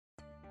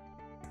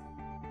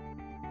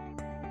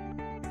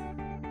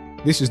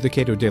This is the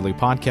Cato Daily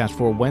Podcast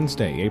for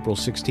Wednesday, April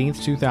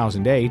 16th,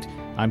 2008.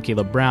 I'm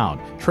Caleb Brown.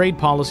 Trade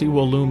policy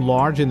will loom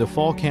large in the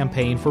fall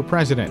campaign for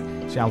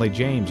president. Sally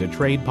James, a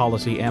trade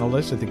policy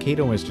analyst at the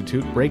Cato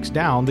Institute, breaks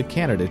down the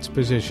candidates'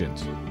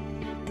 positions.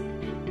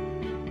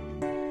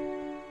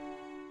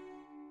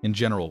 In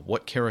general,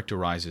 what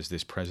characterizes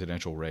this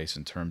presidential race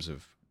in terms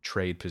of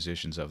trade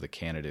positions of the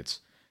candidates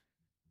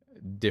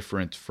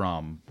different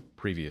from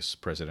previous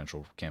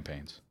presidential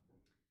campaigns?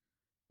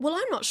 Well,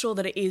 I'm not sure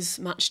that it is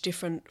much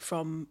different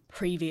from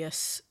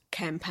previous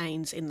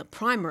campaigns in the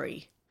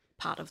primary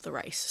part of the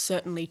race.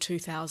 Certainly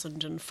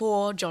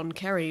 2004, John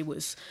Kerry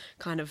was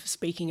kind of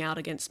speaking out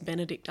against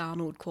Benedict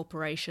Arnold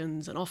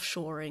corporations and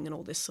offshoring and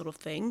all this sort of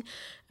thing.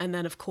 And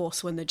then, of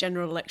course, when the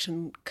general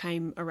election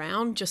came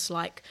around, just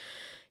like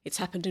it's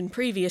happened in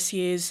previous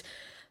years,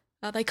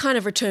 they kind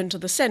of returned to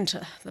the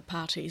centre, the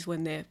parties,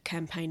 when they're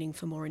campaigning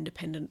for more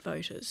independent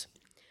voters.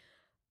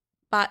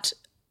 But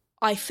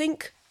I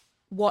think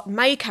what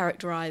may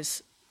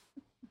characterise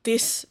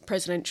this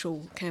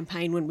presidential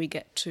campaign when we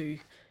get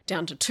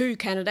down to two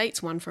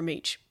candidates, one from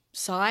each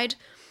side,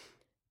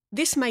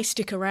 this may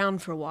stick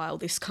around for a while,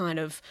 this kind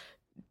of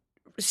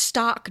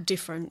stark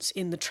difference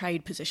in the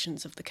trade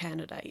positions of the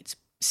candidates,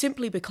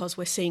 simply because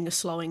we're seeing a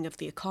slowing of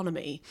the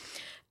economy.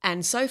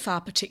 And so far,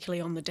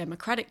 particularly on the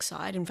Democratic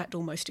side, in fact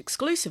almost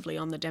exclusively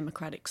on the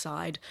Democratic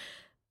side,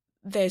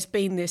 there's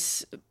been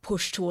this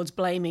push towards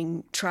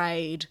blaming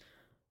trade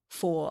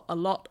for a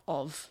lot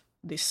of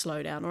this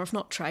slowdown, or if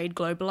not trade,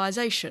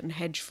 globalisation,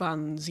 hedge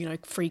funds,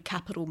 free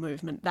capital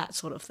movement, that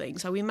sort of thing.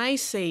 So we may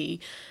see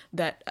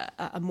that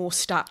a more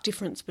stark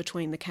difference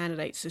between the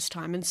candidates this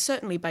time, and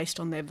certainly based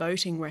on their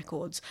voting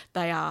records,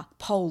 they are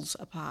poles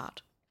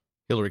apart.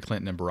 Hillary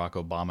Clinton and Barack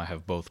Obama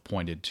have both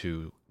pointed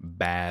to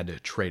bad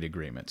trade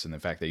agreements, and in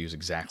fact they use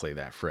exactly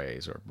that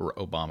phrase, or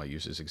Obama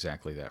uses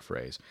exactly that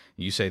phrase.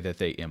 You say that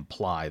they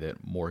imply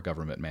that more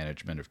government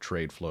management of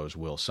trade flows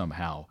will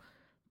somehow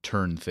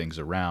turn things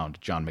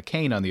around. John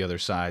McCain on the other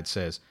side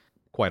says,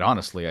 quite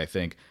honestly, I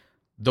think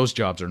those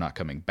jobs are not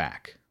coming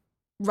back.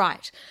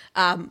 Right.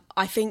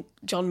 I think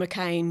John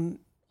McCain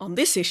on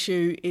this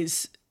issue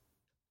is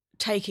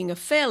taking a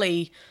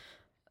fairly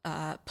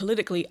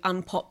politically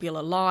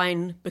unpopular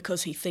line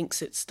because he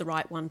thinks it's the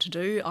right one to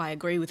do. I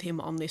agree with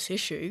him on this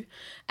issue,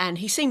 and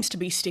he seems to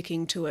be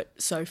sticking to it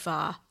so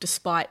far,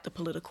 despite the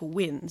political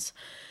wins.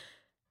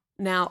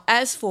 Now,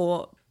 as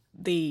for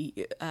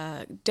the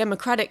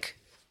Democratic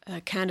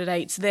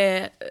candidates,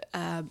 their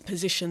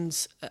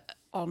positions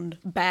on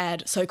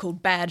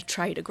so-called bad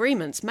trade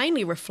agreements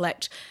mainly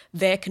reflect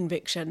their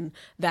conviction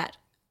that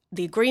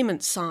the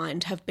agreements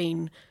signed have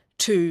been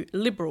too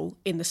liberal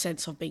in the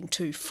sense of being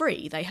too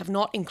free. They have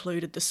not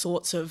included the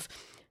sorts of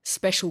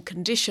special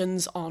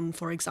conditions on,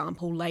 for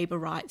example, labour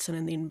rights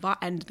and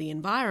the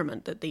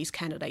environment that these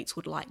candidates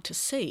would like to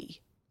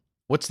see.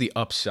 What's the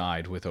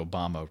upside with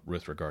Obama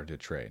with regard to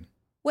trade?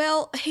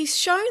 Well, he's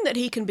shown that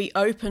he can be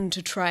open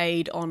to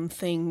trade on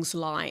things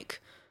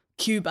like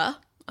Cuba.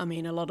 I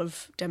mean, a lot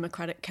of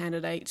Democratic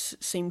candidates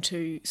seem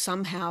to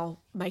somehow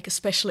make a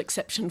special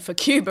exception for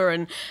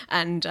Cuba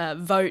and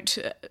vote,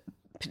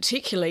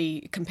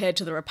 particularly compared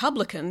to the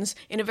Republicans,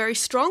 in a very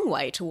strong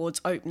way towards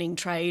opening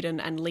trade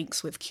and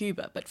links with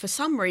Cuba. But for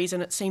some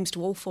reason, it seems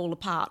to all fall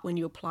apart when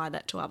you apply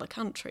that to other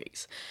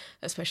countries,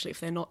 especially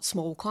if they're not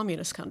small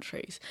communist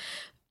countries.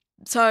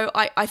 So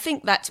I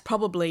think that's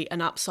probably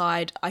an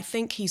upside. I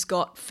think he's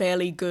got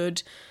fairly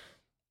good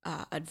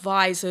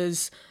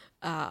advisors.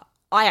 I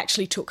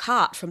actually took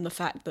heart from the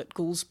fact that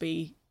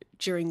Goolsbee,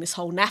 during this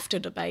whole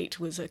NAFTA debate,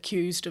 was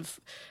accused of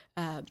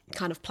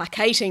kind of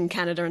placating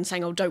Canada and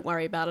saying, oh, don't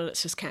worry about it,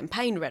 it's just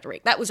campaign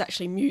rhetoric. That was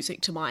actually music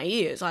to my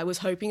ears. I was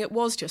hoping it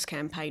was just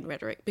campaign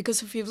rhetoric,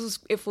 because if it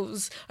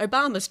was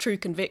Obama's true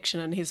conviction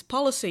and his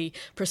policy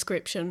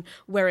prescription,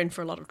 we're in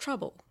for a lot of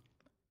trouble.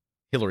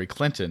 Hillary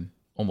Clinton,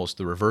 almost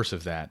the reverse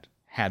of that,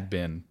 had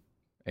been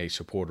a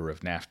supporter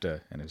of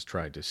NAFTA and has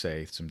tried to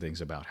say some things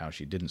about how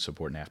she didn't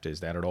support NAFTA. Is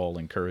that at all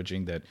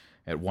encouraging, that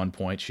at one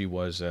point she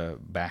was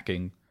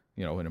backing,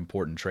 an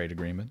important trade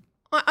agreement?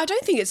 I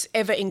don't think it's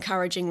ever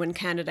encouraging when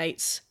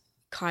candidates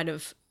kind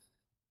of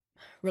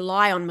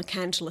rely on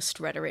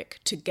mercantilist rhetoric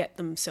to get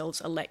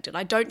themselves elected.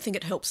 I don't think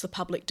it helps the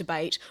public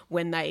debate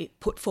when they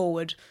put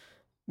forward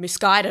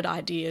misguided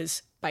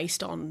ideas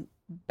based on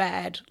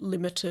bad,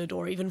 limited,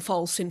 or even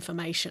false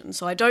information.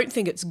 So I don't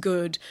think it's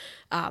good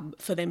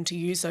for them to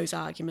use those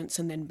arguments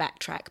and then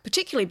backtrack,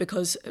 particularly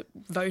because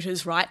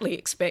voters rightly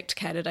expect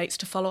candidates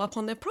to follow up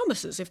on their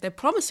promises. If they're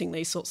promising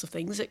these sorts of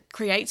things, it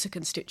creates a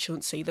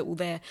constituency that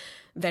will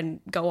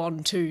then go on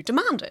to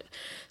demand it.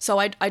 So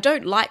I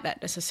don't like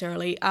that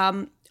necessarily.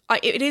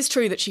 It is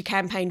true that she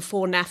campaigned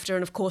for NAFTA,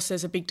 and of course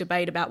there's a big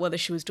debate about whether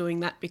she was doing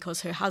that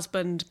because her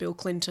husband, Bill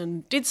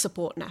Clinton, did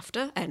support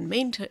NAFTA and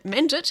meant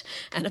it,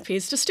 and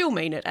appears to still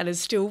mean it, and is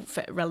still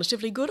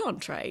relatively good on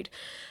trade.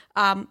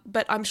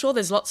 But I'm sure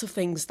there's lots of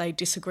things they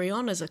disagree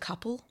on as a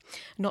couple,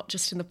 not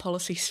just in the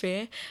policy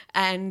sphere.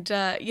 And,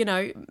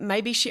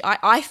 maybe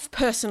I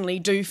personally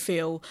do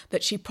feel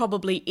that she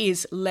probably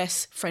is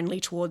less friendly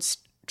towards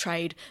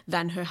trade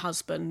than her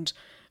husband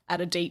at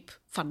a deep,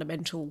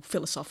 fundamental,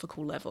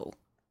 philosophical level.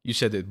 You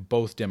said that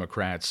both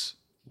Democrats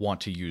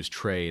want to use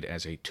trade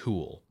as a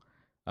tool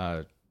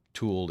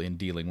in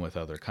dealing with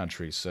other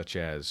countries, such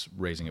as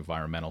raising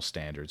environmental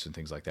standards and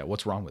things like that.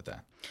 What's wrong with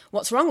that?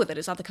 What's wrong with it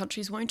is other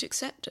countries won't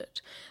accept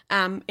it.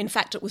 In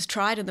fact, it was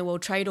tried in the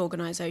World Trade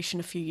Organization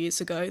a few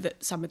years ago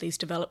that some of these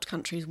developed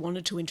countries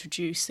wanted to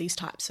introduce these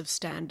types of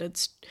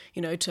standards,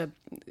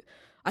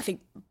 I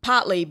think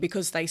partly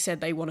because they said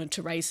they wanted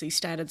to raise these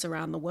standards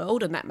around the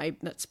world, and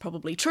that's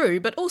probably true,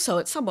 but also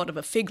it's somewhat of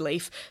a fig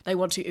leaf. They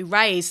want to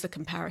erase the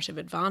comparative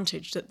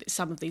advantage that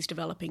some of these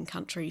developing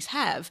countries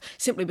have,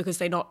 simply because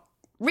they're not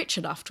rich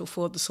enough to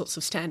afford the sorts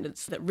of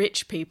standards that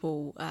rich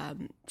people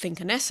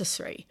think are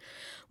necessary.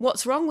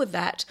 What's wrong with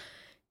that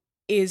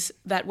is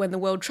that when the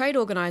World Trade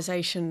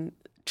Organization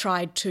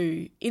tried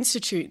to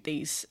institute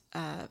these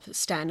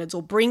standards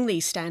or bring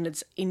these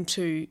standards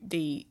into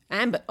the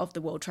ambit of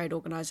the World Trade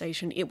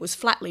Organization, it was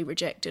flatly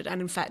rejected.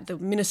 And in fact, the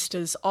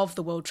ministers of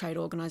the World Trade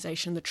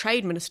Organization, the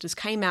trade ministers,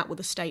 came out with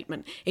a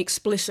statement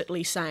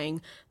explicitly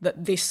saying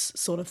that this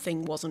sort of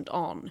thing wasn't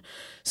on.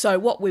 So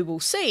what we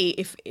will see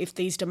if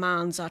these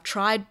demands are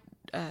tried,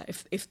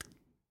 if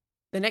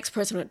the next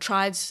president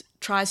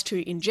tries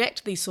to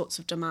inject these sorts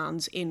of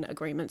demands in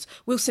agreements,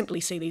 we'll simply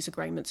see these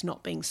agreements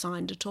not being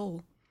signed at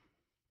all.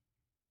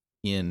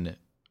 In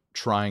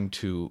trying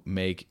to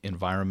make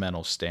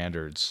environmental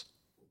standards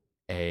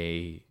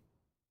a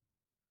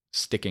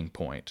sticking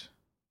point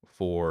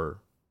for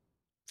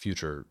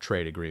future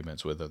trade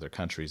agreements with other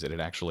countries, that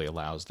it actually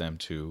allows them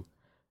to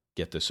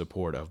get the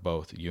support of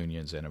both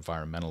unions and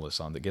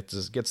environmentalists on that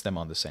gets them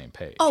on the same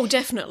page. Oh,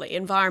 definitely.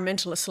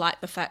 Environmentalists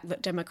like the fact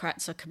that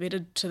Democrats are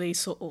committed to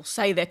these, or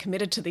say they're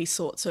committed to these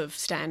sorts of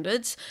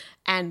standards,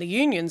 and the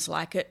unions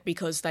like it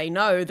because they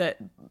know that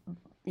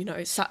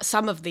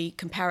some of the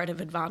comparative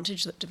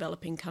advantage that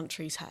developing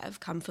countries have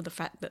come from the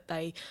fact that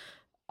they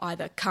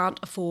either can't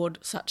afford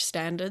such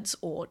standards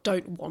or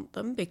don't want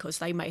them because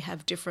they may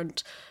have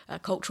different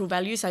cultural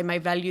values. They may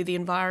value the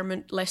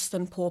environment less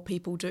than poor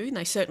people do, and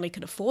they certainly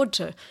can't afford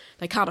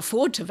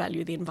to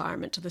value the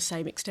environment to the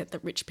same extent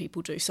that rich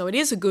people do. So it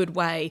is a good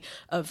way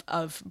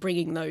of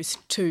bringing those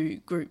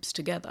two groups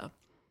together.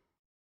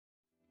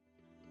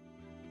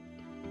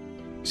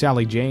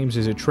 Sally James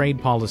is a trade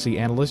policy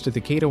analyst at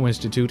the Cato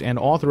Institute and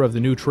author of the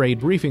new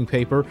trade briefing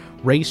paper,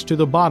 Race to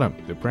the Bottom,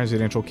 the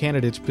presidential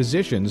candidates'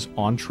 positions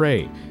on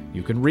trade.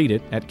 You can read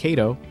it at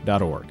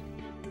cato.org.